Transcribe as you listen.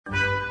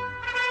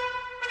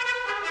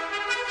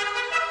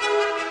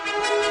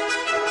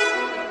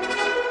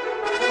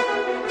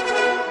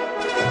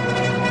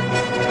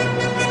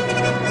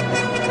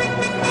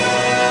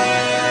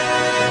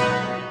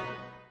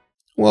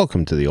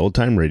Welcome to the Old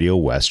Time Radio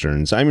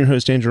Westerns. I'm your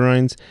host, Andrew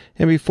Rhynes,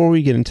 and before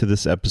we get into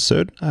this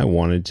episode, I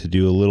wanted to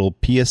do a little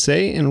PSA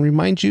and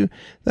remind you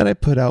that I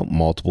put out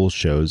multiple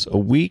shows a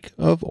week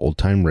of Old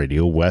Time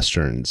Radio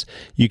Westerns.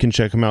 You can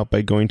check them out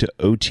by going to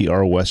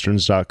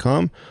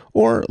otrwesterns.com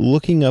or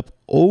looking up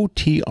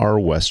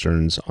OTR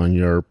Westerns on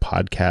your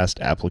podcast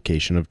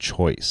application of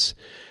choice.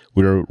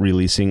 We're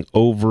releasing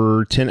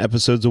over 10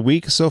 episodes a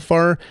week so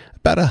far,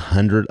 about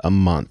 100 a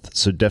month.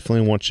 So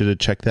definitely want you to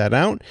check that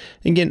out.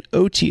 Again,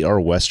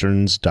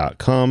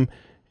 otrwesterns.com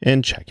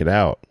and check it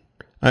out.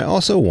 I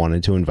also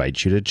wanted to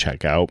invite you to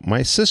check out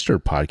my sister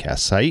podcast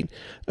site,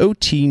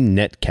 OT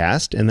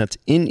Netcast, and that's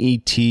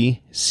Netcast.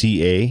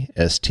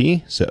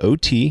 So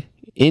OT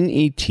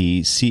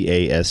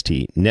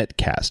Netcast,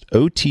 Netcast,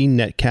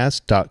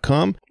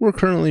 otnetcast.com. We're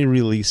currently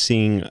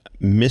releasing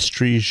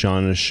mystery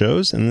genre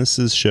shows, and this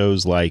is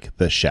shows like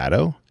The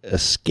Shadow,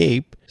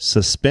 Escape,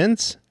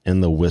 Suspense,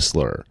 and The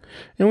Whistler.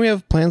 And we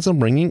have plans on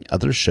bringing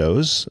other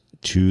shows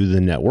to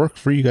the network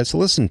for you guys to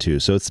listen to.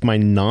 So it's my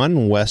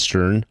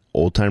non-Western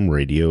old-time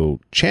radio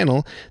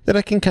channel that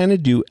I can kind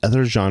of do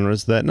other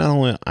genres that not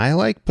only I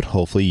like, but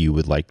hopefully you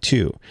would like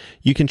too.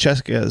 You can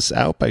check us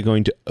out by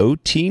going to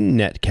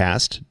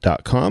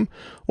otnetcast.com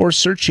or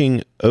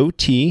searching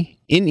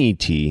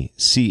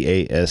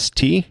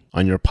OTNETCAST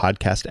on your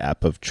podcast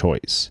app of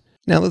choice.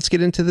 Now let's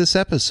get into this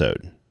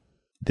episode.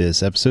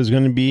 This episode is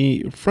going to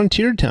be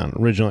Frontier Town.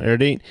 Original air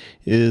date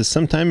is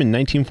sometime in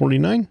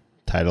 1949.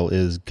 Title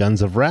is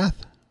Guns of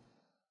Wrath.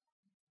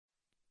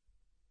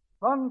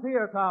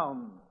 Frontier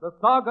Town, the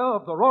saga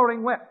of the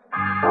Roaring West.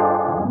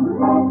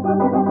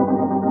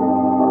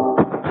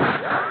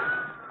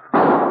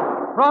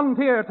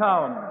 Frontier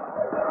Town.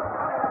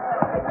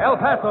 El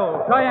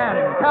Paso,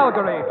 Cheyenne,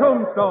 Calgary,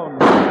 Tombstone.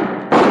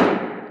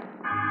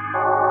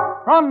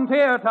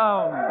 Frontier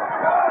Town.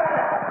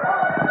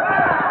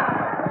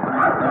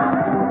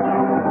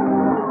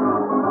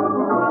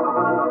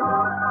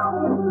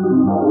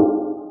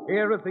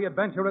 Here is the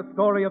adventurous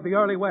story of the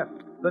early West,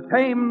 the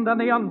tamed and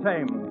the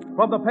untamed.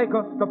 From the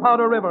Pecos to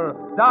Powder River,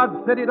 Dodge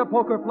City to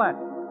Poker Flat.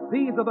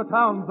 These are the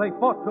towns they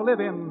fought to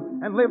live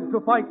in and lived to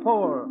fight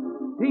for.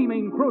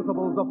 Teeming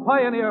crucibles of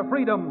pioneer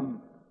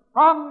freedom.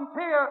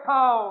 Frontier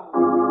Town!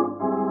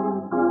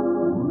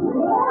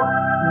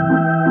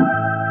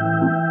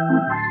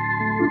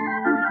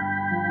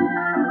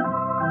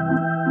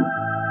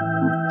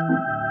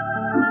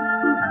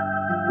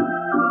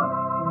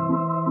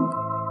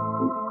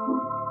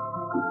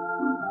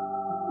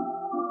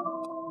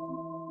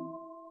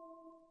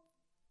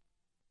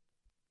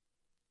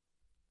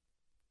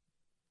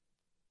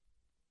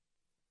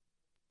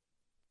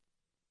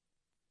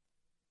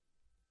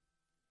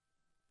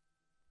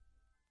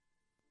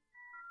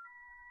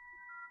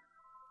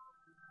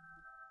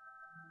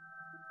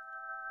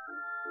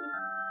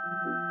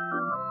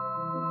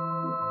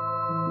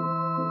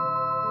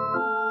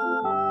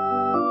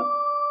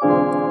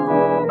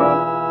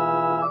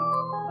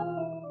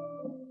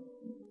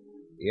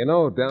 You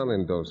know, down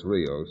in Dos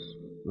Rios,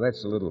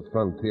 that's the little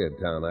frontier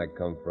town I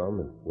come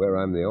from and where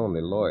I'm the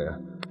only lawyer.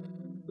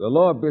 The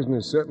law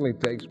business certainly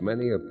takes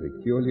many a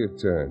peculiar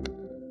turn.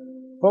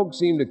 Folks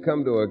seem to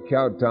come to a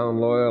cowtown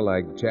lawyer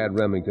like Chad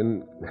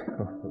Remington,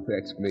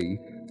 that's me,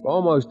 for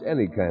almost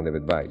any kind of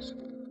advice,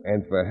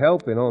 and for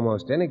help in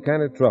almost any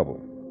kind of trouble.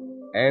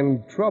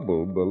 And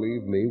trouble,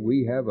 believe me,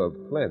 we have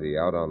aplenty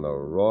out on the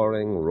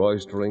roaring,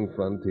 roistering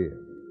frontier.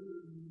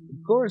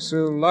 Of course, a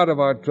lot of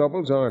our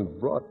troubles aren't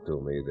brought to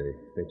me.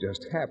 They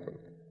just happen.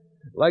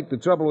 Like the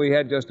trouble we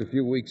had just a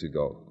few weeks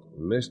ago.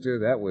 Mister,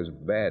 that was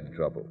bad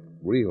trouble.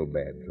 Real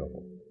bad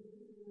trouble.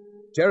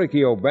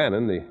 Cherokee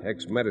O'Bannon, the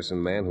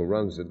ex-medicine man who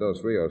runs the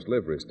Dos Rios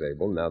livery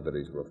stable, now that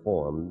he's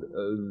reformed,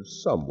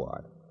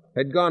 somewhat,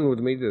 had gone with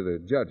me to the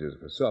judge's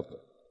for supper.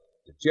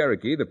 To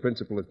Cherokee, the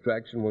principal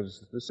attraction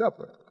was the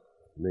supper.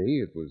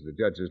 Me, it was the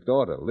judge's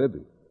daughter,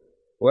 Libby.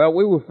 Well,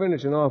 we were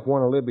finishing off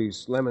one of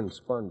Libby's lemon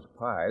sponge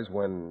pies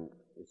when...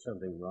 Is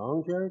something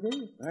wrong,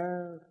 Cherokee?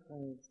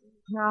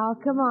 Now,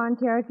 come on,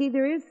 Cherokee.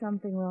 There is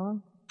something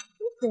wrong.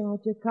 You're staring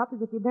at your cup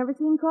as if you'd never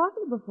seen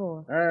coffee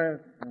before.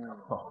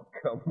 Oh,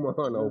 come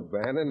on,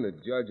 O'Bannon. The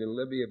judge and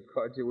Libby have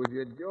caught you with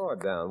your jaw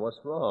down. What's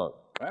wrong?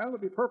 Well, to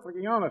be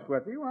perfectly honest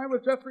with you, I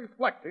was just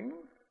reflecting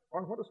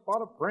on what a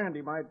spot of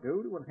brandy might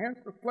do to enhance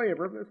the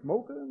flavor of this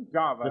mocha and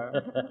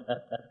java.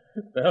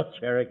 Well,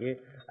 Cherokee,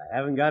 I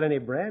haven't got any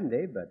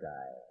brandy, but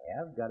I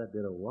have got a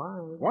bit of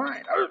wine.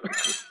 Wine?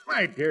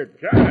 My dear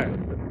Judge.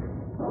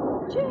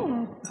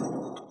 Chad,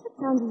 that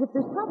sounds as if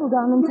there's trouble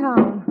down in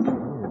town.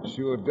 It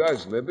sure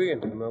does, Libby.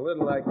 And from the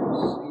little I can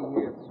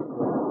see here through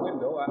the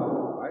window,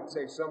 I'd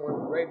say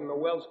someone's raiding the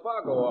Wells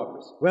Fargo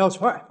office. Wells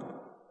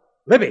Fargo?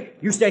 Libby,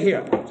 you stay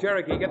here.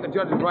 Cherokee, get the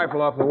judge's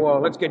rifle off the wall.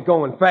 Let's get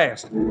going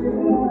fast.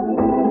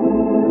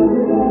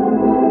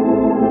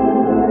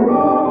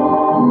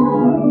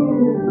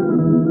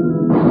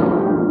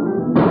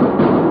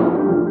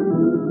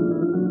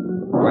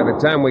 By the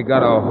time we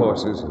got our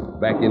horses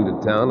back into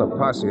town, a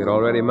posse had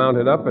already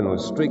mounted up and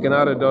was streaking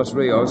out of Dos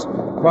Rios,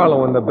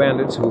 following the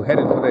bandits who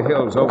headed for the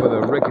hills over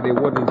the rickety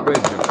wooden bridge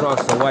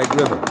across the White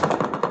River.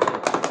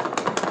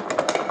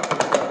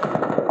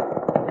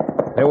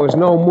 There was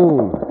no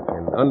moon,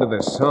 and under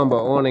the somber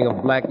awning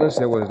of blackness,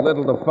 there was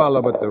little to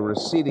follow but the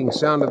receding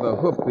sound of the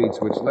hoofbeats,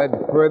 which led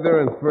further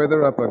and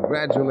further up a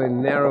gradually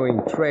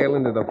narrowing trail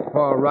into the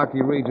far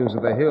rocky regions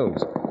of the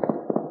hills.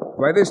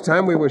 By this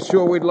time, we were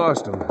sure we'd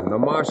lost him, and the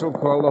marshal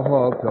called a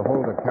halt to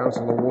hold a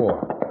council of war.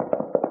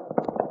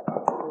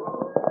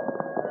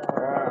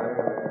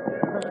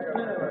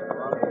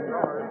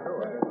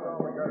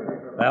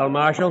 Well,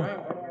 Marshal,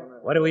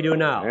 what do we do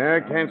now? I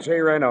can't say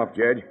right off,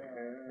 Judge.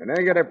 And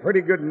I got a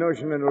pretty good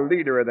notion that the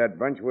leader of that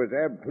bunch was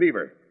Ab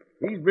Cleaver.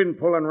 He's been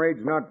pulling raids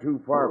not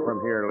too far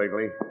from here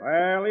lately.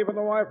 Well, even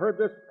though I've heard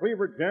this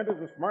Cleaver gent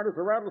is as smart as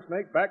a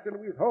rattlesnake backed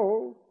into his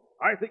hole,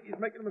 I think he's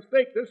making a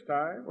mistake this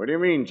time. What do you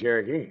mean,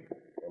 Cherokee?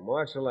 Well,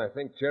 Marshal, I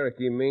think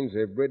Cherokee means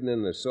they've ridden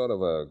in the sort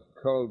of a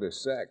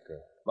cul-de-sac,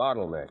 a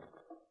bottleneck.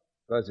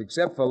 Because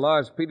except for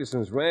Lars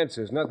Peterson's ranch,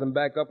 there's nothing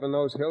back up in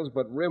those hills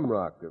but rim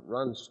rock that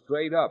runs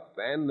straight up,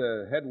 and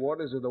the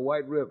headwaters of the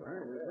White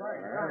River.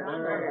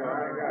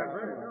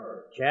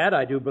 Chad,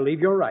 I do believe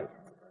you're right.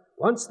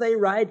 Once they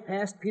ride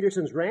past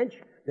Peterson's ranch,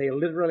 they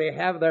literally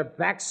have their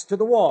backs to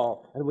the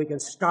wall, and we can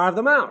starve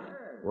them out.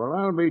 Well,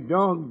 I'll be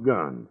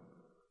doggone.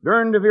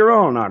 Derned if you're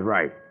all not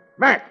right.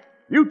 Mac,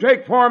 you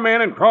take 4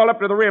 men and crawl up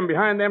to the rim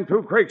behind them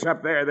 2 creeks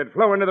up there that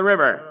flow into the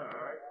river.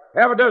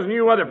 Half a dozen of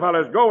you other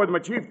fellas go with my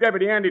chief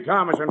deputy, Andy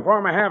Thomas, and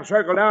form a half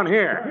circle down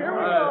here.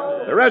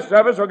 The rest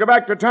of us will go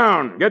back to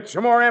town, get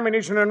some more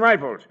ammunition and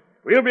rifles.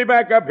 We'll be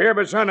back up here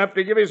by sunup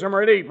to give you some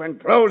relief and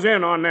close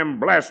in on them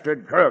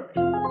blasted crooks.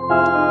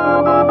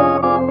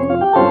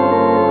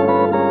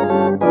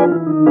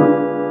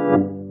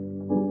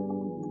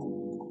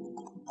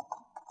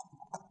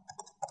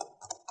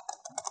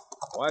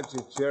 Watch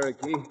it,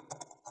 Cherokee.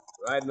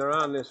 Riding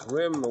around this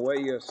rim the way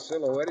you're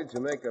silhouetted, you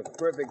make a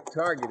perfect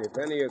target if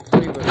any of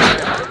Cleveland's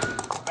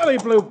bandits. Belly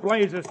blue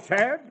blazes,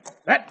 Chad.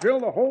 That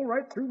drilled a hole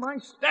right through my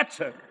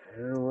Stetson.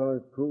 Yeah, well,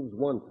 it proves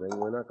one thing.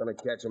 We're not going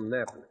to catch them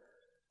napping.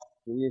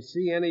 Can you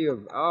see any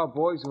of our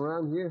boys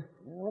around here?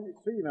 Well, let me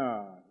see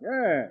now.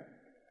 Yeah.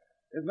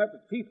 Isn't that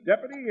the chief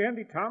deputy,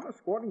 Andy Thomas,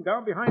 squatting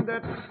down behind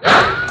that?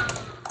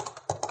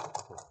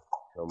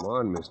 Come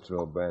on,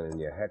 Mr. O'Bannon.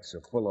 Your hats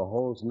are full of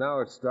holes now.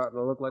 It's starting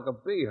to look like a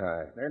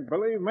beehive. And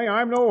believe me,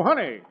 I'm no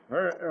honey.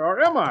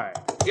 Or am I?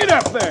 Get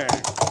up there!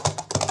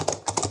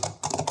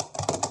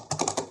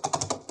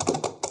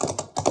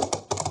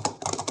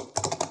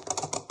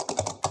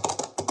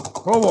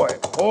 Oh, boy.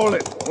 Hold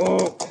it.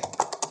 Oh.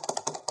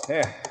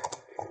 Yeah.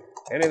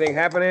 Anything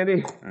happen,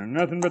 Andy?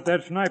 Nothing but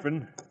that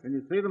sniping. Can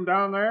you see them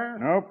down there?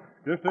 Nope.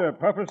 Just a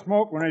puff of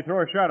smoke when they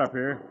throw a shot up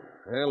here.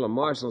 Well, the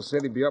marshal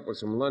said he'd be up with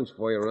some lunch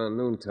for you around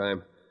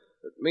noontime.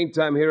 But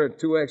meantime, here are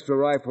 2 extra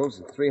rifles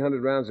and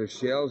 300 rounds of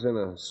shells and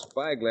a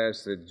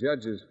spyglass the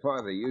judge's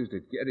father used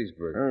at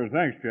Gettysburg. Oh,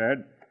 thanks,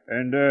 Chad.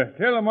 And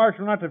tell the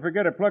marshal not to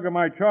forget a plug of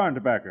my chawing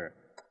tobacco.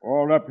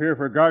 All up here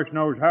for gosh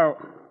knows how.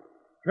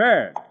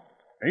 Chad,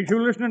 ain't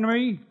you listening to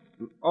me?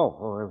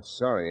 Oh, I'm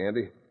sorry,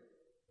 Andy.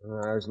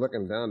 I was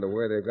looking down to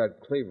where they've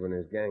got Cleaver and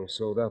his gang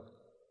sewed up.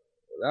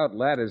 Without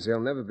ladders, they'll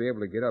never be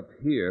able to get up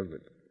here,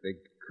 but they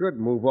could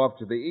move off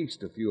to the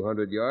east a few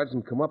hundred yards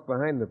and come up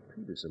behind the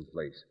Peterson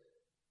place.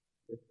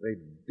 If they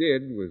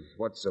did, with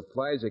what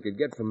supplies they could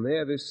get from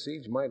there, this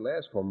siege might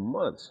last for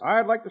months.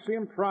 I'd like to see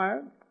them try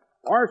it.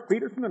 Lars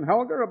Peterson and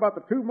Helga are about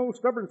the 2 most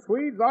stubborn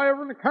Swedes I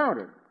ever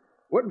encountered.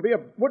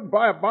 Wouldn't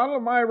buy a bottle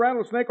of my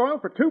rattlesnake oil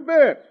for 2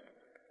 bits.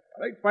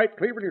 They'd fight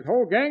Cleaver and his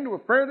whole gang to a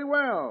fairly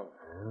well.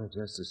 Well,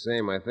 just the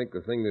same, I think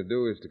the thing to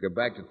do is to go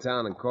back to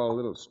town and call a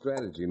little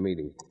strategy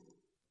meeting.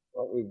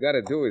 What we've got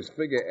to do is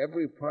figure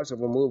every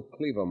possible move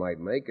Cleaver might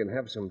make and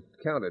have some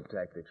counter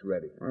tactics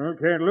ready. Well,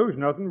 can't lose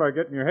nothing by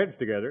getting your heads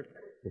together.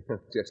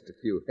 Just a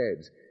few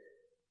heads.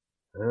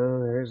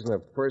 There isn't a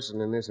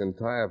person in this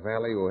entire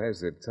valley who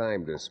has the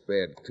time to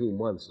spare 2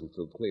 months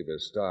until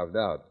Cleaver's starved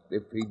out,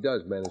 if he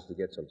does manage to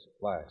get some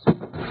supplies.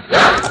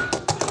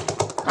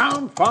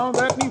 Confound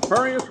that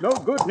nefarious,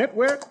 no-good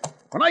nitwit.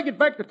 When I get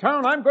back to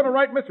town, I'm going to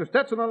write Mr.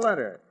 Stetson a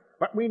letter.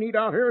 What we need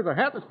out here is a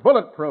hat that's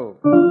bulletproof.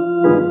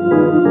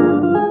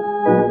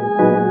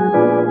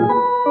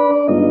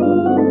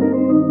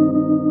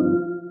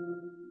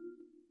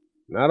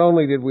 Not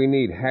only did we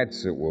need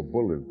hats that were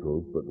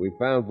bulletproof, but we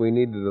found we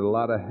needed a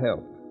lot of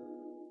help.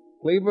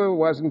 Cleaver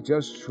wasn't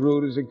just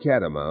shrewd as a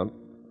catamount.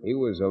 He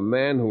was a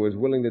man who was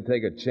willing to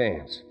take a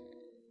chance.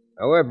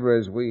 However,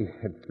 as we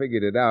had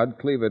figured it out,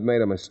 Cleaver had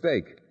made a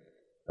mistake.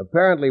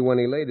 Apparently, when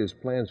he laid his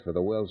plans for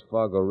the Wells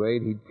Fargo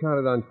raid, he'd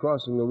counted on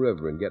crossing the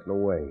river and getting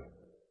away.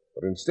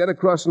 But instead of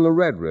crossing the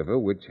Red River,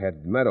 which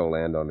had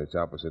meadowland on its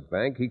opposite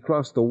bank, he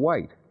crossed the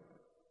White.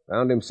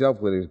 Found himself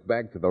with his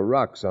back to the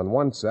rocks on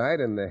one side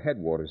and the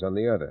headwaters on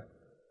the other.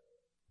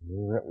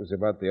 That was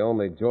about the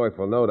only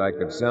joyful note I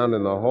could sound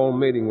in the whole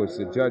meeting which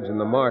the judge and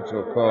the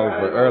marshal called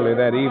for early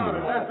that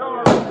evening.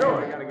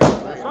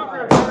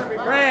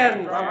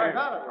 Friends,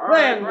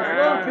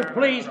 won't you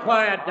please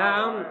quiet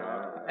down?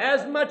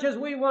 As much as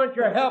we want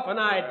your help and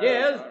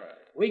ideas,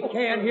 we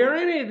can't hear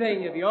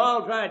anything if you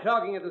all try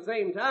talking at the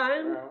same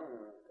time.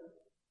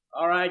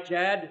 All right,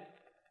 Chad.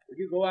 Would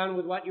you go on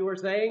with what you were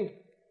saying?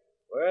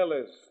 Well,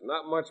 there's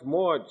not much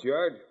more,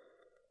 Judge.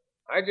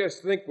 I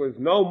just think with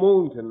no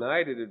moon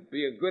tonight, it'd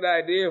be a good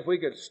idea if we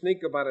could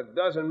sneak about a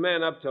dozen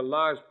men up to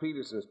Lars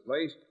Peterson's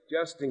place,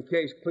 just in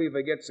case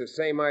Cleaver gets the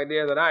same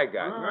idea that I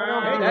got.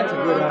 That's a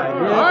good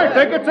idea. I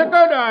think it's a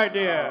good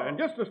idea. And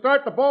just to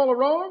start the ball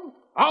rolling,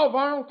 I'll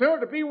volunteer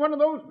to be one of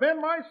those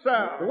men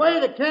myself. The way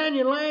the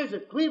canyon lays,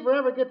 if Cleaver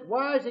ever gets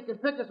wise, he can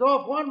pick us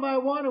off one by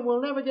one, and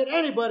we'll never get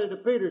anybody to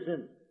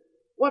Peterson.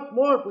 What's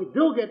more, if we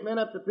do get men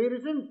up to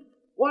Peterson,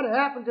 what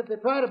happens if they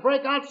try to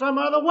break out some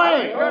other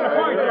way?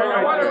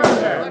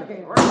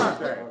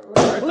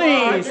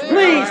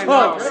 Please,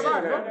 folks.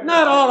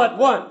 Not all at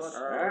once.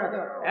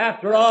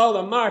 After all,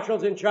 the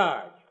marshal's in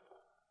charge.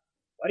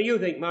 What do you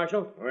think,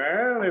 Marshal?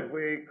 Well, if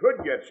we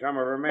could get some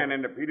of our men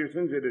into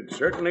Peterson's, it'd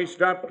certainly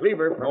stop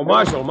Cleaver from... Oh,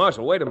 Marshal,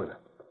 wait a minute.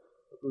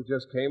 Look who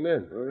just came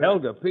in.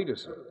 Helga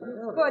Peterson.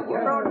 Good, you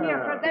rode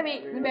here for the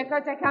meeting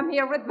because I come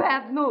here with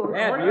bad news.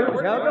 Bad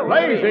news, Helga?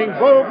 Blazing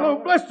bull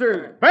blue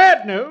blisters.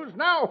 Bad news.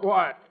 Now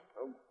what?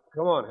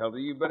 Come on, Helga.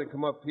 You better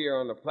come up here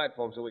on the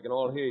platform so we can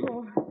all hear you.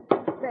 Oh,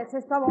 this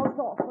is the most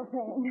awful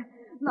thing.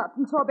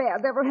 Nothing so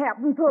bad ever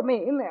happened to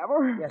me,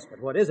 never. Yes, but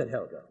what is it,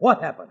 Helga?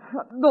 What happened?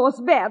 Those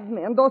bad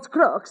men, those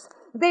crooks,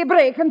 they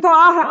break into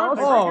our house.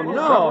 Oh,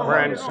 no.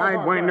 Friends,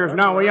 sidewinders,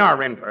 now we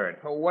are in for it.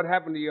 Oh, what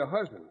happened to your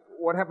husband?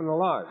 What happened to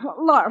Lars?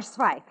 Lars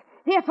fight.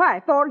 He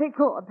fight all he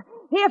could.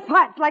 He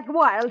fight like a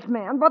wild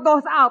man, but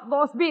those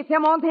outlaws beat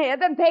him on the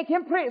head and take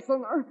him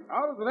prisoner.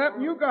 How does it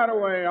happen you got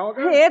away,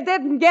 Olga? He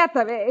didn't get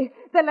away.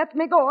 They let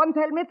me go and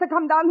tell me to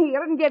come down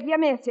here and give you a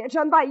message,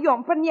 and by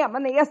jumping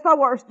Yemeni is the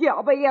worst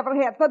job I ever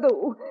had to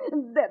do.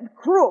 That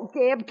crook,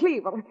 Abe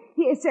Cleaver,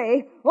 he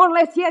say,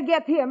 unless you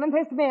get him and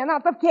his men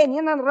out of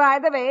Kenyon and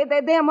ride away,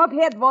 they dam up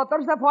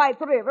headwaters of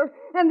White River,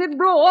 and it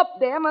blow up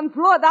them and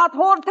flood out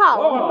whole town.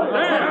 Oh,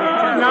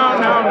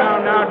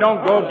 now,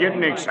 don't go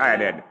getting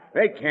excited.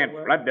 They can't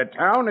flood the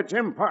town. It's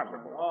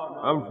impossible.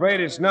 I'm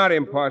afraid it's not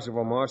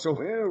impossible, Marshal.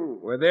 Well,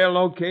 where they're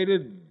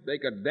located, they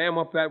could dam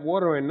up that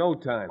water in no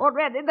time.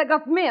 Already they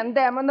got men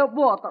damming up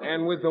water.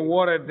 And with the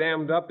water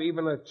dammed up,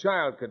 even a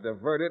child could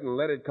divert it and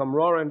let it come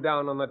roaring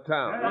down on the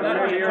town.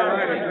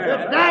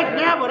 It's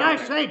that, but I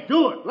say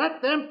do it. Let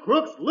them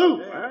crooks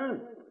loose.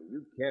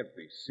 You can't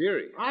be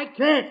serious. I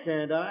can't,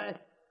 can't I?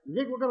 You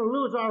think we're going to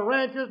lose our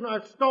ranches and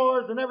our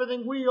stores and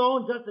everything we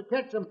own just to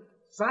catch some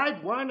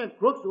sidewinding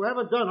crooks who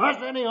haven't done us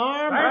any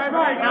harm? That's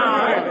right.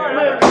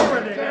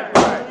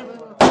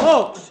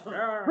 Folks,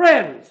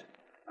 friends,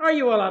 are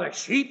you a lot of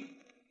sheep?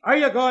 Are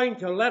you going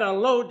to let a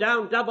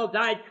low-down,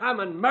 double-dyed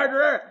common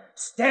murderer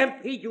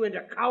stampede you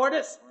into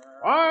cowardice?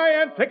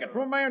 Why, and take it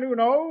from a man who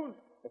knows.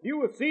 If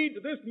you accede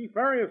to this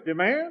nefarious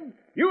demand,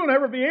 you'll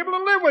never be able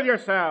to live with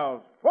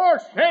yourselves.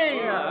 For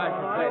shame!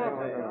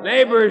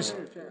 Neighbors,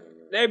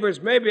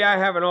 maybe I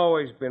haven't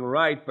always been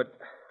right, but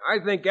I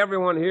think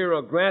everyone here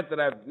will grant that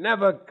I've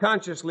never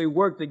consciously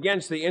worked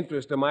against the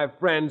interest of my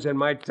friends in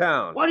my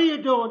town. What are you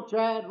doing,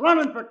 Chad?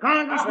 Running for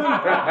congressman?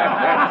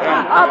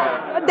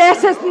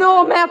 This is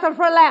no matter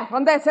for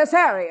laughing. This is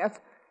serious.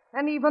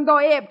 And even though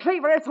Abe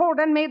Cleaver is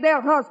holding me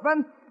their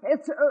husband,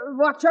 it's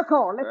what you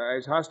call it.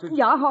 As hostage?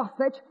 Yeah,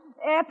 hostage.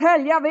 I tell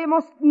you, we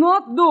must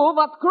not do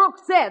what Crook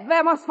said.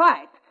 We must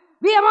fight.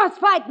 We must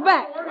fight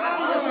back.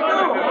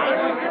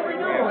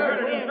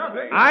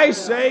 I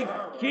say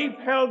keep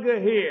Helga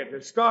here to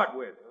start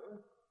with.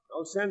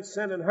 No sense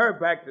sending her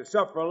back to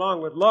suffer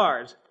along with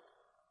Lars.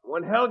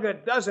 When Helga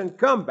doesn't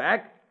come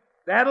back,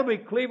 that'll be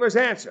Cleaver's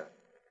answer.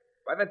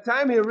 By the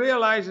time he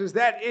realizes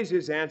that is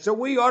his answer,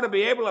 we ought to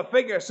be able to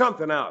figure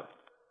something out.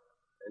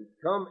 And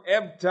come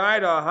ebb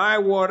tide or high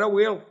water,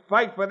 we'll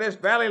fight for this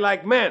valley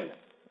like men.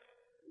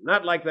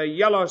 Not like the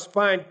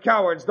yellow-spined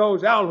cowards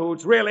those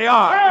Alhoots really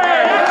are.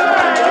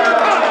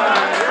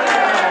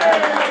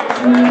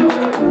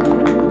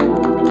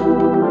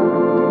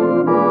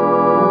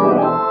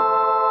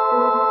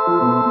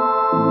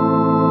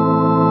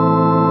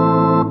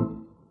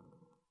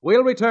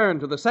 We'll return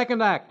to the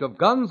second act of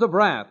Guns of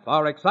Wrath,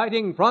 our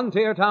exciting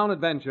frontier town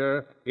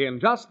adventure, in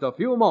just a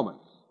few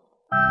moments.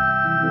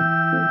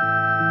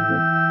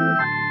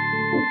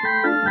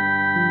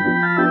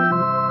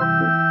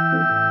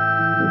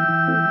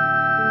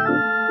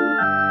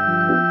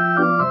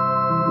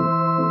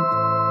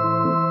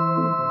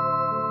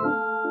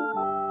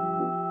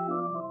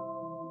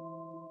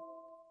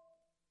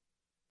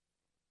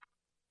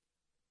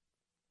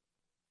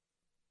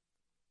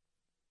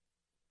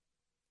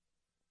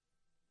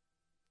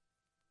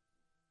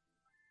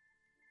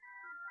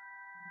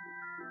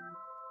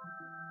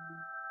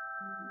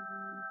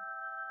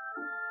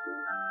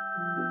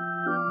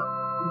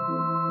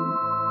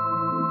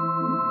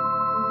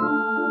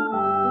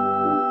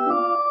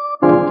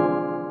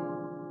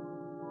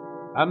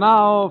 And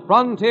now,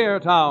 Frontier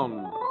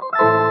Town.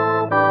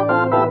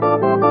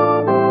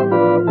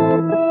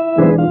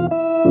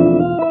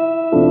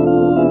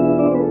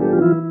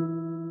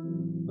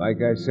 Like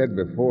I said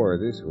before,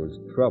 this was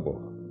trouble.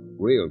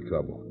 Real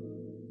trouble.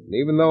 And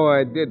even though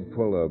I did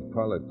pull a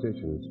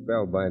politician's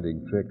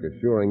spellbinding trick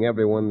assuring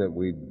everyone that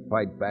we'd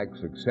fight back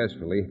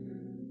successfully,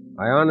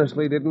 I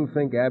honestly didn't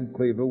think Ab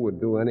Cleaver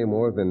would do any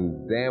more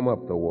than dam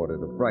up the water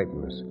to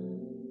frighten us.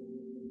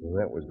 And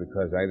that was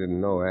because I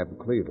didn't know Ab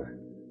Cleaver.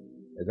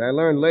 As I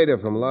learned later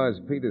from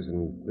Lars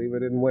Peterson, Cleaver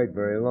didn't wait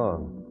very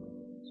long.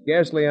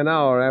 Scarcely an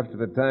hour after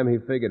the time he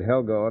figured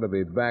Helga ought to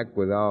be back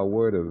with our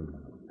word of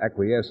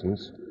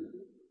acquiescence,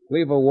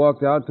 Cleaver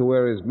walked out to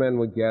where his men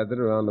were gathered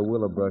around the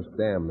Willowbrush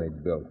Dam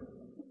they'd built.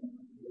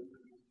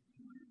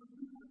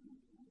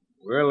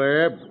 Well,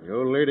 Ab, the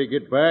old lady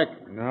get back?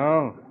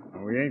 No,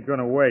 we ain't going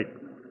to wait.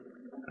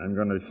 I'm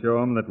going to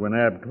show him that when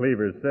Ab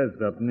Cleaver says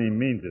something, he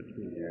means it.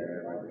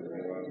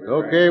 It's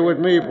okay with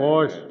me,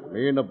 boss.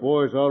 Me and the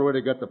boys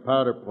already got the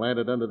powder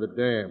planted under the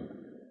dam.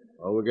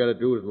 All we got to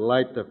do is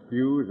light the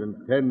fuse,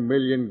 and 10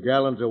 million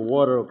gallons of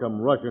water will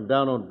come rushing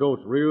down on Dos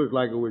Rios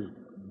like it was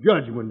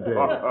Judgment Day.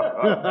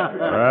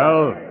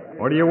 Well,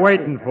 what are you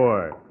waiting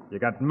for? You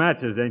got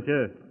matches, ain't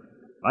you?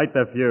 Light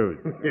the fuse.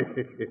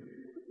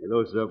 You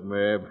know something,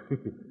 Ab?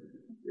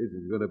 This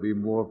is going to be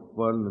more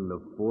fun than the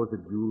 4th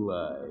of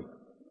July.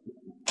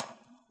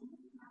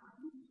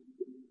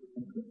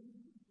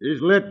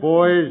 It's lit,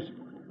 boys.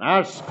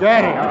 Now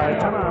scatter. All right,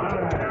 come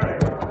on.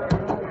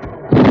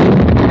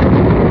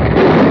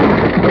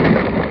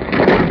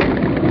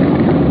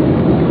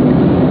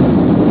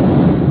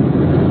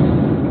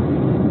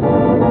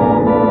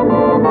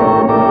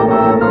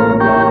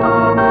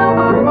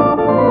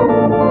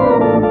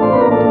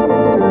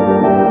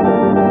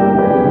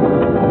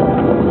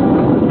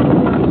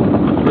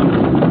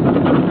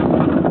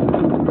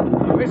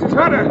 Mrs.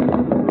 Hunter,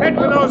 head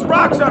for those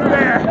rocks up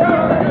there.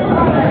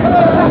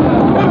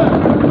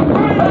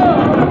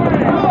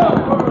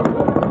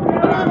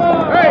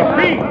 Hey,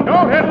 Pete,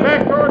 don't head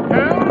back toward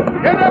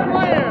town. Get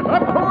upland,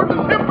 up toward the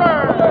timber.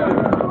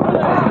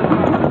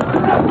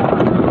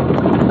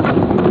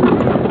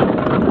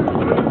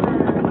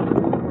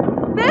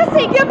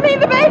 Bessie, give me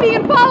the baby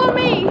and follow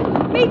me.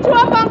 Meet you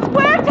up on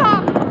Square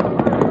Top.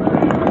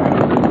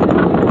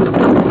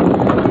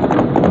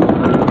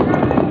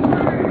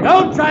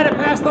 Don't try to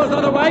pass those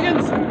other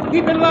wagons.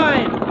 Keep in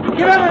line.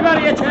 Give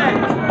everybody a chance.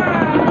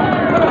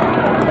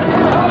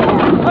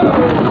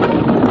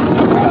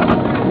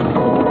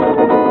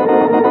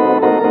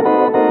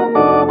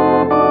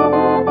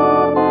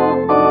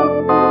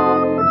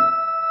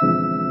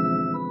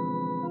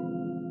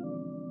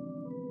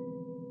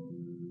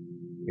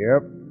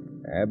 Yep,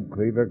 Ab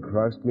Cleaver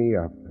crossed me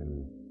up,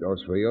 and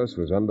Dos Rios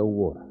was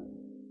underwater.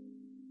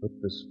 But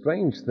the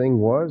strange thing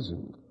was,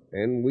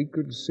 and we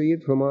could see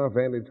it from our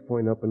vantage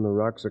point up in the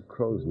rocks of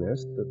Crow's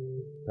Nest, the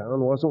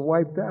town wasn't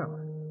wiped out.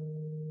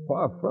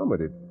 Far from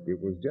it. It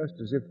was just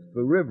as if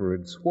the river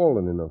had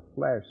swollen in a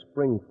flash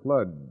spring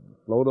flood,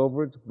 flowed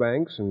over its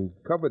banks, and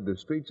covered the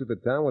streets of the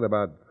town with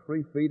about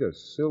 3 feet of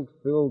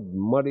silt-filled,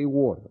 muddy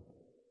water.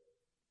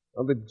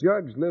 Well, the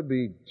judge,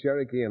 Libby,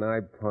 Cherokee, and I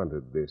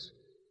pondered this.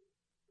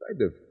 Tried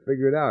to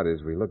figure it out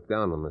as we looked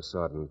down on the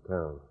sodden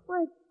town.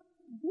 Why,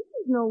 this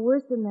is no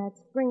worse than that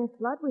spring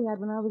flood we had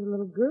when I was a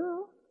little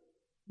girl.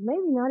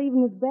 Maybe not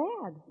even as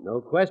bad.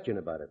 No question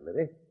about it,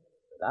 Liddy.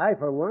 But I,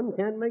 for one,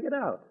 can't make it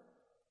out.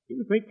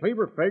 You think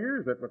Cleaver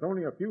figures that with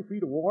only a few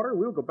feet of water,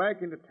 we'll go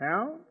back into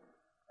town?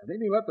 And then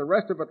he let the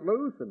rest of it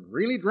loose and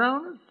really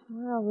drown us?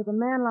 Well, with a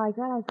man like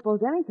that, I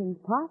suppose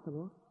anything's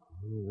possible.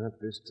 Not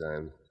this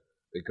time.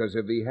 Because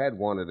if he had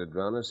wanted to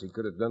drown us, he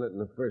could have done it in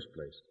the first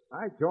place.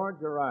 By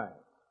George, you're right.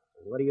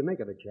 What do you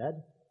make of it, Chad?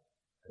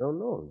 I don't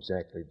know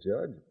exactly,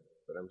 Judge,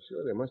 but I'm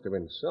sure there must have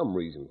been some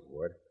reason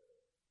for it.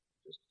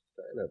 Just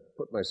trying to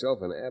put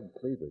myself in Ab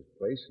Cleaver's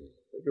place and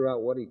figure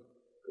out what he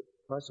could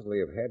possibly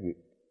have had.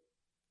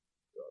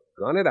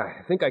 Doggone it,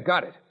 I think I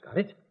got it. Got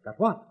it? Got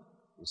what?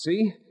 You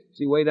see?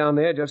 See way down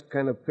there, just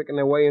kind of picking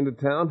their way into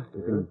town?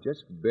 You can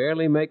just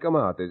barely make them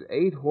out. There's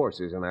 8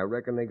 horses, and I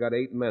reckon they got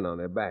 8 men on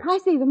their backs. I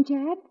see them,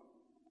 Chad.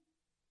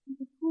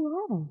 But who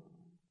are they?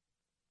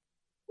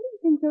 What do you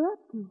think they're up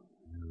to?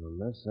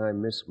 Unless I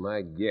miss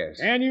my guess.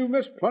 And you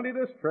missed plenty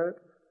this trip.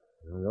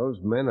 Those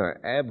men are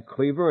Ab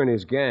Cleaver and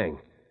his gang.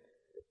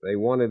 If they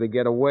wanted to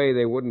get away,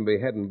 they wouldn't be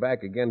heading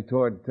back again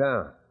toward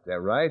town. Is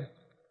that right?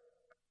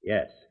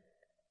 Yes.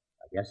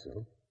 I guess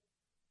so.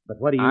 But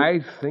what do you... I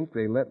think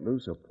they let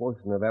loose a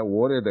portion of that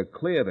water to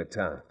clear the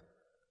town.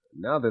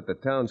 Now that the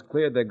town's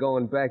cleared, they're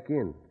going back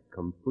in,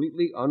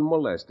 completely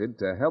unmolested,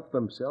 to help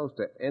themselves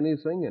to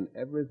anything and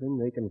everything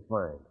they can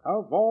find.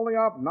 Of all the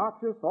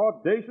obnoxious,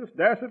 audacious,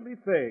 dastardly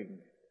things.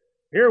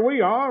 Here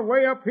we are,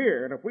 way up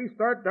here, and if we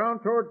start down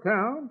toward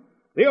town,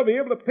 they'll be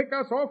able to pick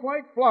us off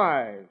like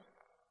flies.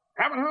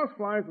 Cabin house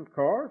flies, of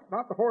course,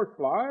 not the horse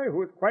fly,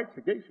 who is quite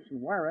sagacious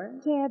and wary.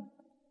 Chad,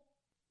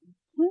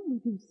 can't we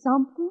do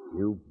something?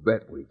 You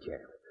bet we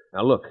can.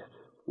 Now look,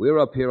 we're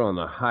up here on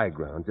the high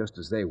ground just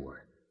as they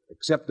were,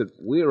 except that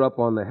we're up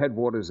on the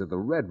headwaters of the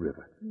Red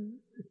River. Mm-hmm.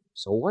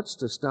 So what's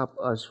to stop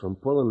us from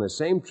pulling the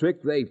same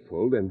trick they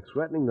pulled and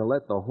threatening to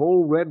let the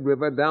whole Red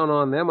River down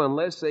on them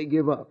unless they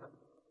give up?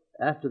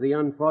 After the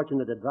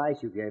unfortunate advice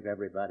you gave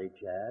everybody,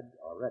 Chad,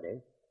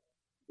 already,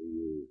 do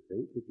you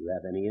think that you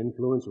have any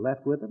influence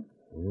left with them?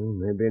 Well,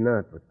 maybe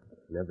not, but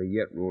never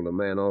yet ruled a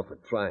man off for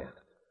trying.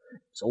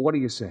 So what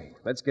do you say?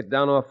 Let's get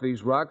down off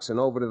these rocks and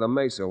over to the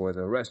mesa where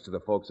the rest of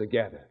the folks are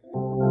gathered.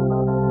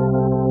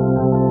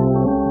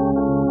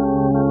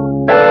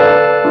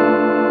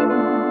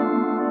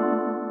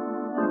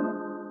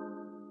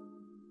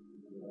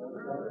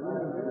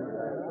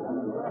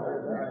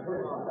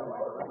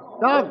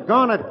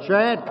 Doggone it,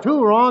 Chad.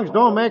 2 wrongs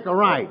don't make a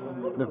right.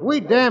 And if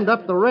we dammed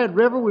up the Red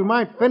River, we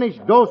might finish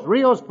Dos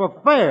Rios for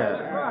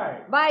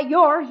fair. By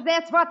yours,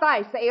 that's what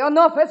I say.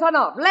 Enough is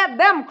enough. Let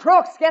them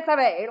crooks get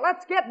away.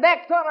 Let's get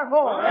back to our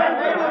home.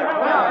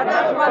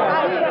 That's what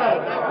I say.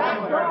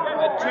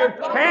 But you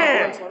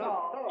can't.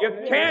 You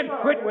can't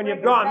quit when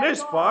you've gone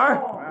this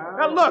far.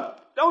 Now,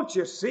 look, don't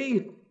you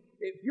see?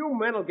 If you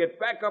men will get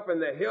back up in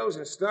the hills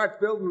and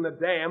start building the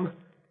dam,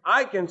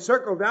 I can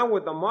circle down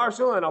with the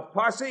marshal and a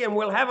posse and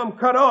we'll have them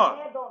cut off.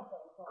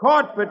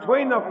 Caught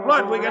between the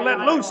flood, we can let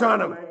loose on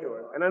them.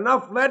 And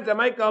enough lead to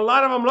make a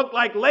lot of them look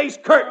like lace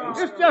curtains.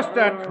 It's just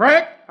a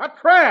trick, a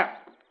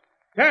trap.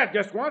 Chad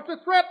just wants to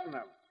threaten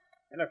them.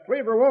 And if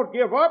Cleaver won't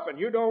give up and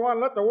you don't want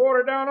to let the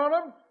water down on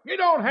him, you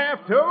don't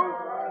have to.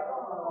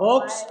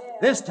 Folks,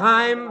 this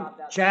time,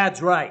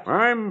 Chad's right.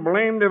 I'm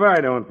blamed if I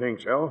don't think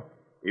so.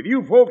 If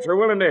you folks are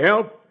willing to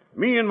help,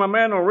 me and my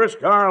men will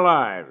risk our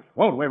lives.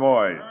 Won't we,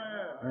 boys?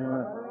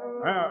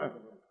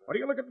 What are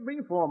you looking at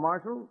me for,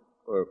 Marshal?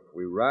 Well, if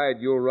we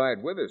ride, you'll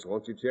ride with us,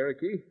 won't you,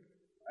 Cherokee?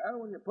 Well,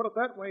 when you put it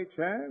that way,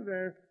 Chad,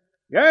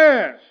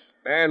 yes.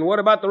 And what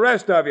about the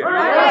rest of you? All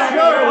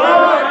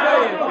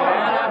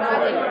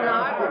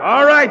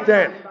right,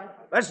 then.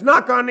 Let's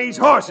knock on these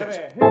horses.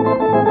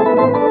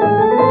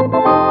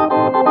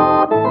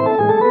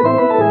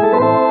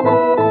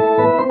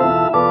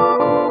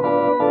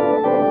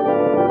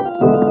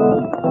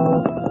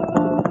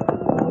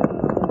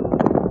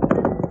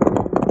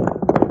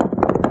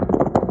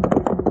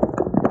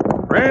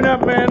 Rein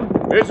up, men.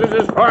 This is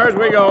as far as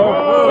we go.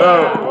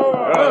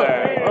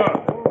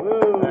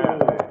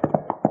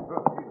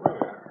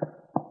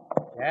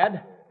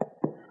 Chad,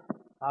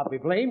 I'll be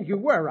blamed. You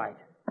were right.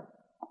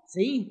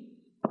 See?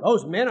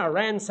 Those men are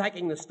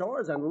ransacking the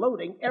stores and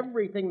loading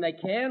everything they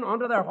can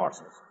onto their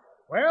horses.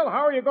 Well,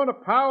 how are you going to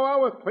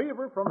powwow with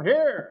Cleaver from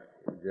here?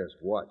 Just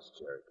watch,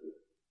 Cherokee.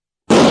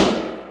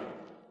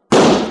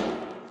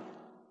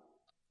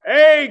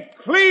 Hey,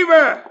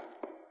 Cleaver!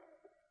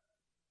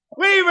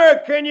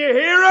 Cleaver, can you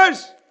hear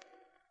us?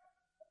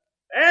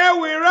 There,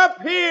 we're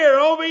up here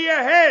over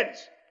your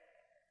heads.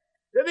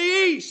 To the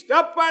east,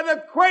 up by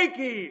the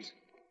Quakies.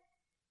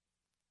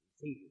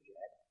 See you,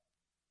 Chad.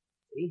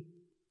 See?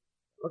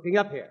 Looking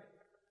up here.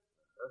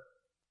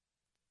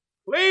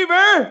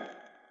 Cleaver,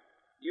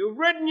 you've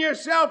ridden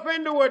yourself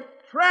into a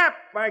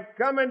trap by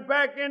coming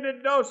back into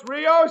Dos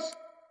Rios.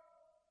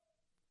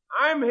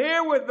 I'm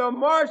here with the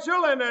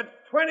marshal and a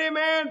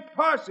 20-man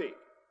posse.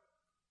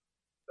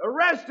 The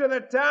rest of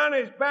the town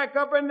is back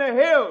up in the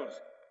hills.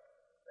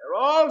 They're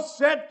all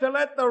set to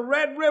let the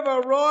Red River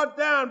roar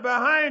down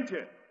behind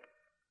you.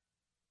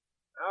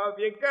 Now, if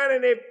you got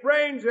any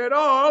brains at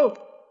all,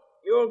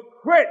 you'll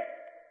quit.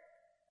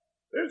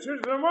 This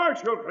is the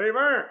marshal,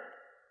 Cleaver,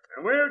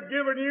 and we're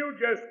giving you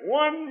just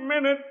 1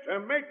 minute to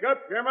make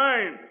up your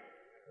mind.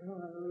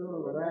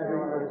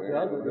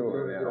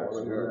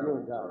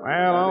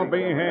 Well, I'll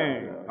be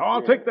hanged.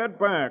 I'll take that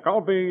back.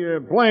 I'll be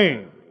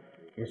blamed.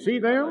 You see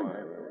them?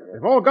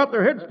 They've all got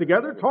their heads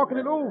together, talking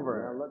it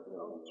over.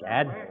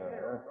 Chad,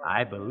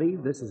 I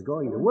believe this is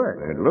going to work.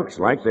 It looks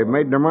like they've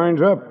made their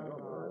minds up.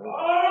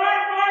 All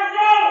right,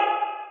 Marshal!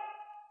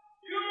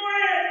 You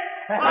win!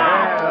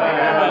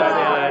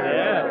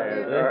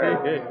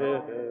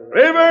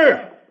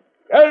 Cleaver,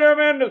 tell your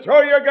men to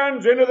throw your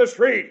guns into the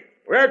street.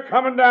 We're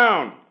coming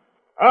down.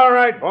 All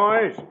right,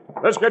 boys.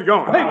 Let's get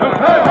going.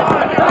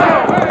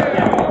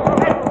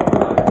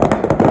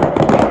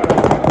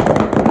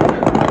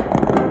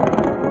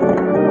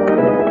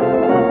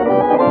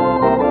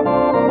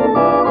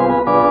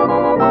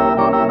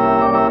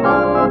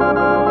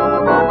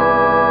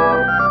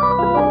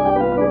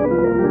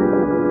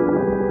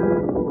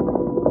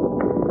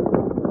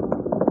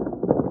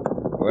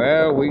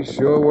 Well, we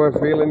sure were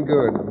feeling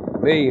good.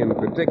 Me in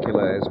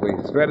particular, as we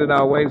threaded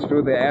our way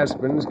through the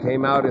aspens,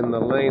 came out in the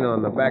lane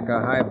on the back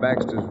of High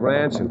Baxter's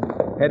ranch, and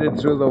headed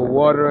through the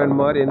water and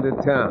mud into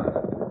town.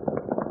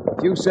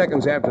 A few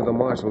seconds after the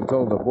marshal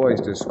told the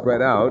boys to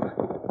spread out,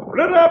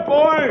 Split up,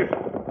 boys!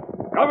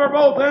 Cover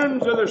both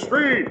ends of the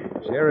street.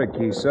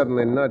 Cherokee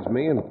suddenly nudged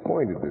me and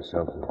pointed to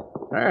something.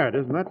 Dad,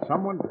 isn't that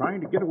someone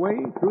trying to get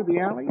away through the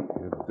alley?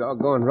 You're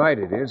doggone right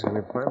it is, and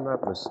if I'm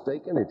not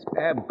mistaken, it's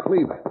Ab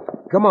Cleaver.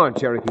 Come on,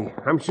 Cherokee.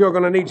 I'm sure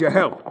going to need your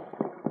help.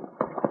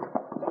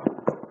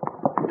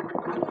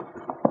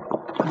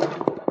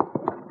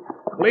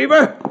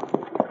 Cleaver,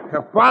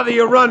 the farther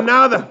you run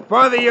now, the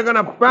farther you're going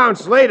to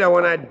bounce later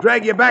when I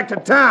drag you back to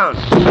town.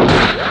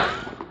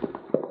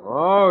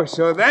 Oh,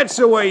 so that's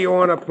the way you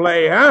want to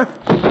play, huh?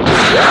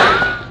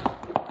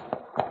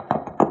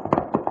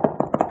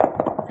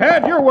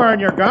 Tad, you're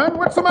wearing your gun.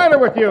 What's the matter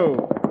with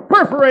you?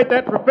 Perforate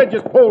that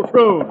prodigious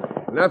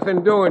poltroon.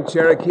 Nothing doing,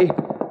 Cherokee.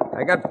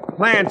 I got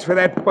plans for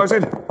that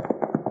buzzard.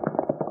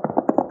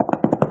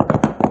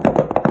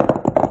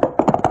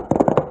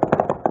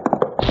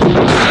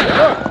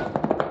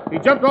 Look, he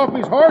jumped off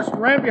his horse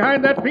and ran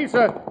behind that piece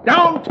of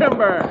down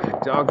timber.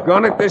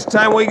 Doggone it, this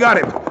time we got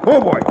him.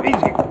 Oh, boy,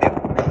 easy.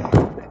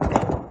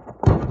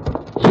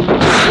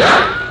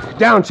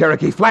 Down,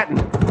 Cherokee, flatten.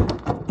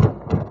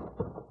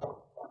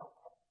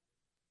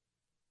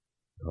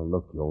 Oh,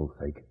 look, you old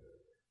fake.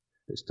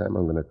 This time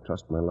I'm going to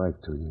trust my life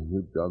to you.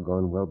 You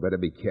doggone well better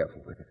be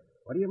careful with it.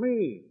 What do you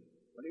mean?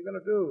 What are you going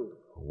to do?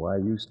 While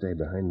you stay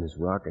behind this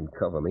rock and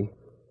cover me,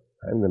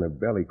 I'm going to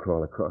belly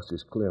crawl across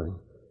this clearing,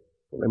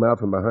 pull him out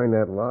from behind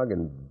that log,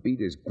 and beat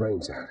his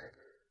brains out.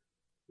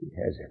 If he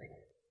has any.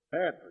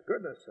 Tad, for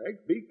goodness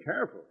sake, be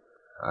careful.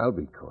 I'll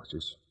be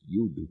cautious.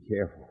 You be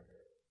careful.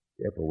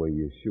 Careful where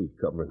you shoot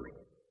covering me.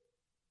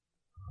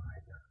 All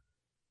right, now.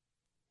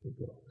 Here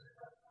goes.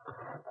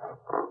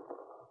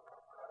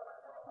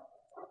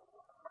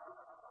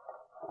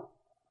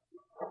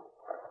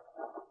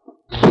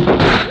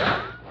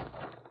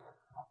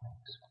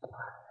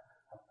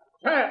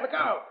 Tad, look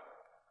out!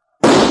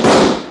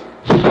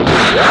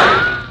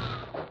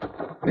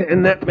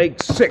 And that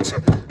makes 6.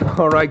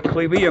 All right,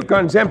 Cleaver, your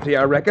gun's empty,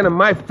 I reckon, and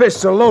my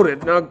fists are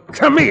loaded. Now,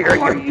 come here.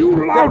 Why, you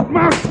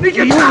loudmouth!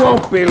 You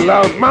won't be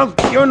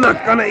loudmouth. You're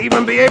not going to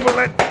even be able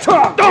to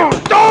talk.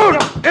 Don't!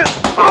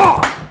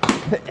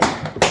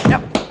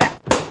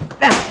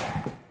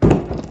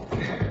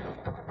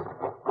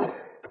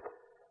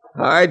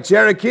 All right,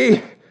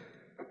 Cherokee.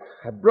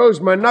 I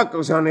bruised my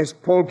knuckles on this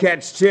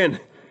polecat's chin.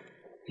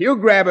 You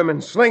grab him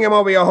and sling him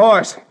over your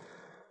horse.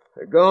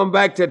 They're going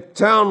back to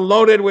town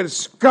loaded with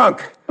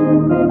skunk.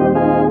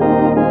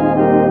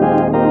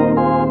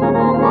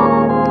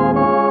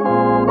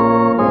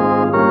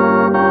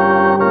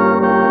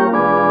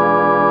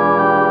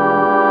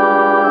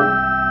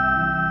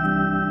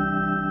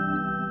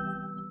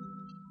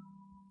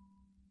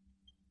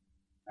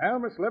 Well,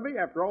 Miss Libby,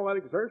 after all that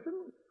exertion,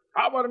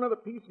 how about another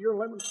piece of your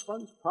lemon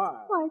sponge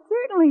pie? Why,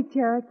 certainly,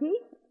 Cherokee.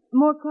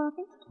 More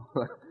coffee?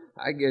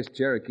 I guess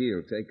Cherokee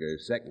will take a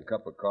second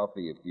cup of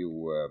coffee if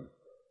you,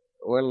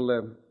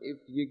 if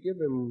you give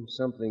him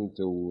something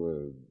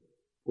to,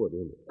 put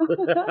in it.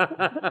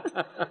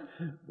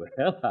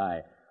 Well,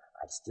 I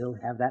still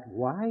have that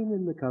wine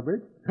in the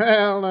cupboard.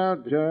 Well, now,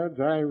 Judge,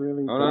 I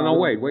really No,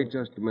 wait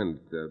just a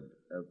minute.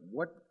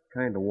 What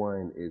kind of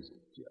wine is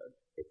it, Judge?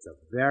 It's a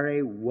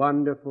very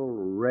wonderful,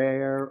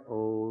 rare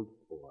old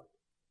port.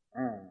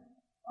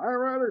 I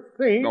rather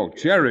think... Oh,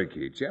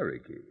 Cherokee.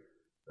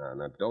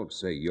 Now, don't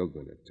say you're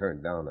going to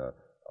turn down a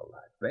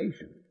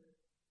libation.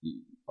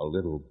 A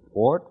little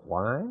port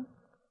wine?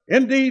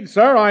 Indeed,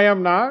 sir, I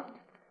am not.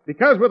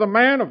 Because with a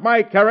man of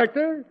my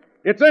character,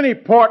 it's any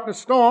port in a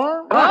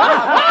storm.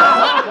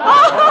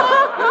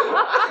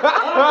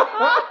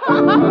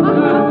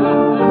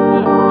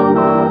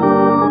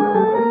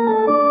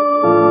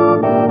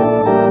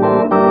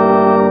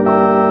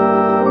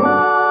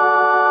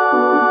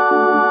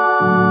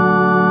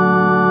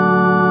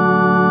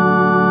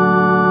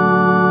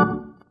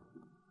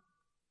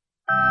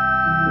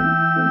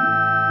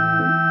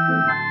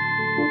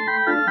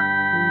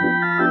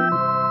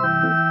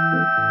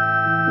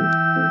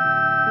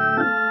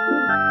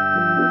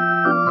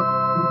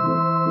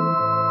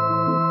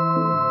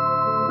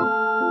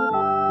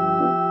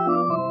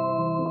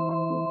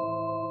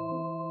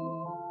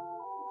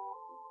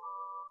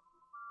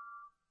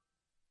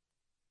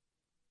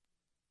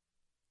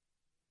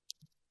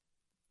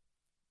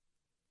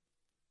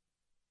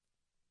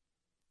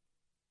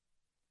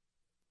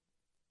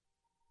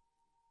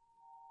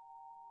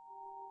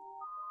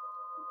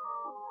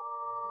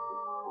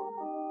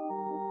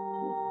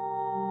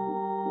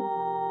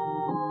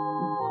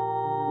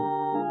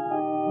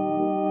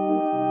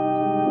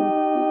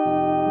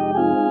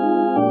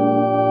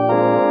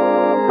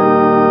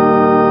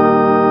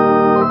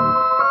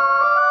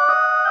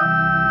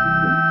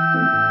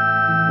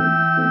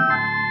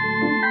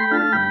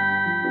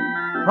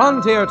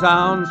 Frontier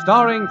Town,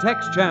 starring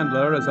Tex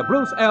Chandler, is a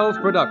Bruce Ells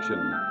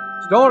production.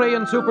 Story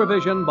and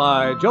supervision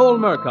by Joel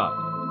Murcott.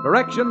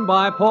 Direction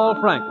by Paul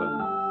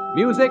Franklin.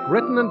 Music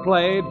written and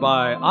played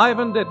by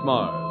Ivan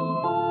Ditmars.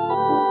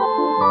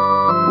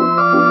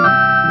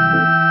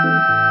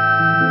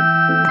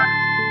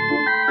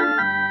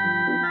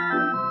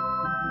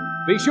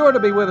 Be sure to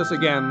be with us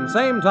again,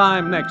 same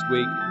time next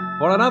week,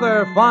 for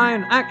another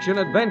fine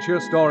action-adventure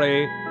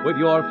story with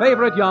your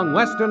favorite young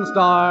Western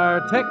star,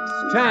 Tex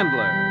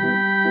Chandler.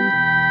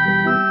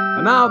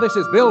 And now this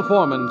is Bill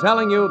Foreman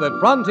telling you that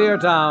Frontier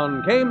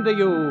Town came to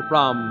you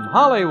from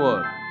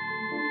Hollywood.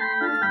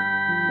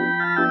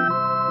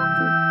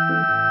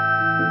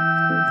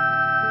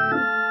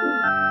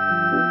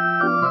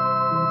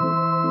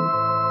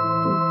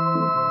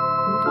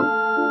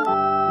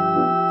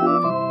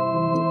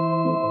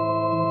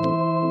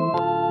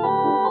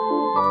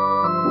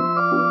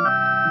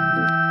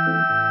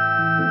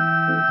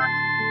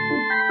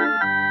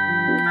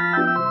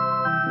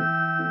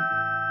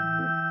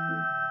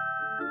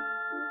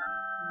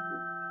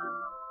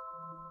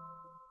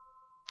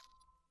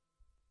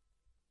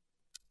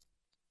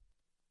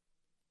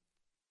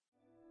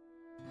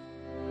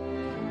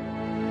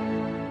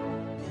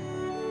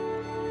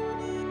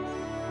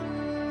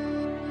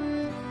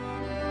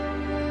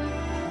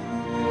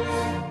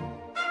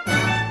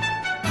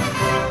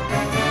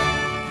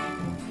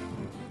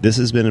 This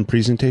has been a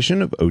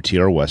presentation of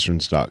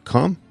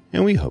OTRWesterns.com,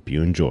 and we hope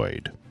you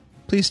enjoyed.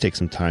 Please take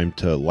some time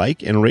to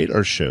like and rate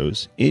our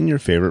shows in your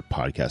favorite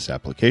podcast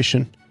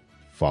application.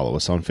 Follow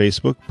us on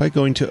Facebook by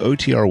going to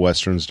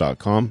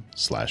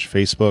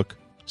OTRWesterns.com/Facebook.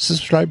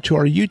 Subscribe to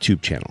our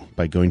YouTube channel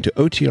by going to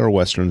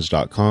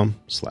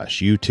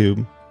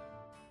OTRWesterns.com/YouTube.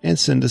 And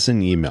send us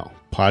an email,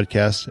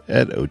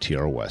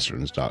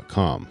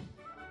 podcast@OTRWesterns.com.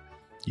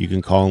 You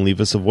can call and leave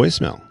us a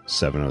voicemail,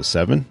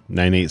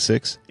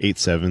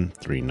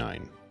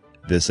 707-986-8739.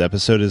 This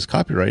episode is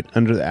copyright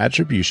under the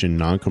Attribution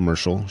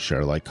Non-Commercial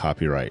Share-alike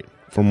copyright.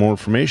 For more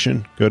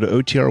information, go to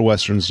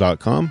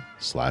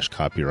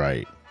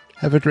OTRWesterns.com/copyright.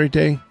 Have a great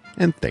day,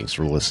 and thanks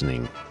for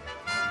listening.